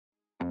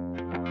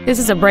This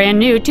is a brand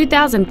new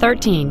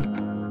 2013.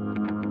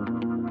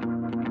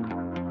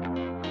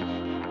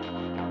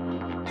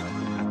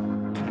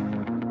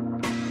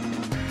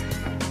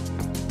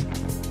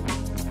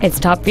 Its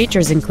top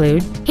features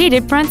include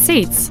heated front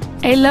seats,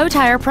 a low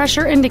tire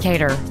pressure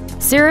indicator,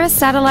 Sirius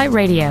satellite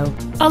radio,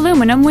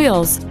 aluminum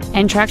wheels,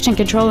 and traction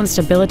control and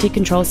stability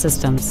control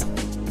systems.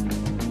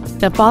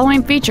 The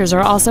following features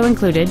are also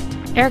included: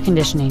 air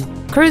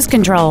conditioning, cruise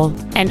control,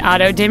 an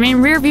auto-dimming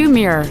rearview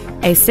mirror,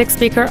 a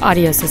 6-speaker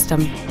audio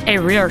system, a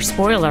rear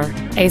spoiler,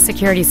 a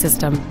security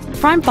system,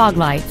 front fog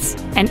lights,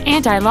 an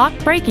anti-lock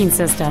braking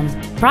system,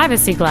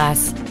 privacy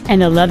glass,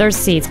 and the leather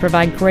seats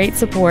provide great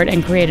support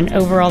and create an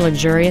overall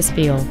luxurious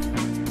feel.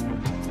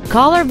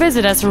 Call or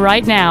visit us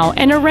right now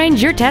and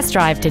arrange your test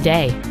drive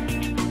today.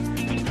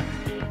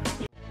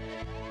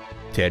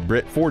 Ted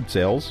Britt Ford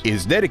Sales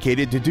is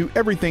dedicated to do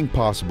everything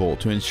possible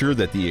to ensure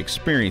that the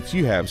experience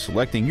you have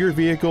selecting your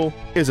vehicle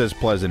is as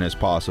pleasant as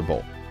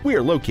possible. We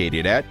are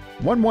located at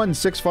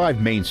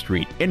 1165 Main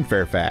Street in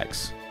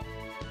Fairfax.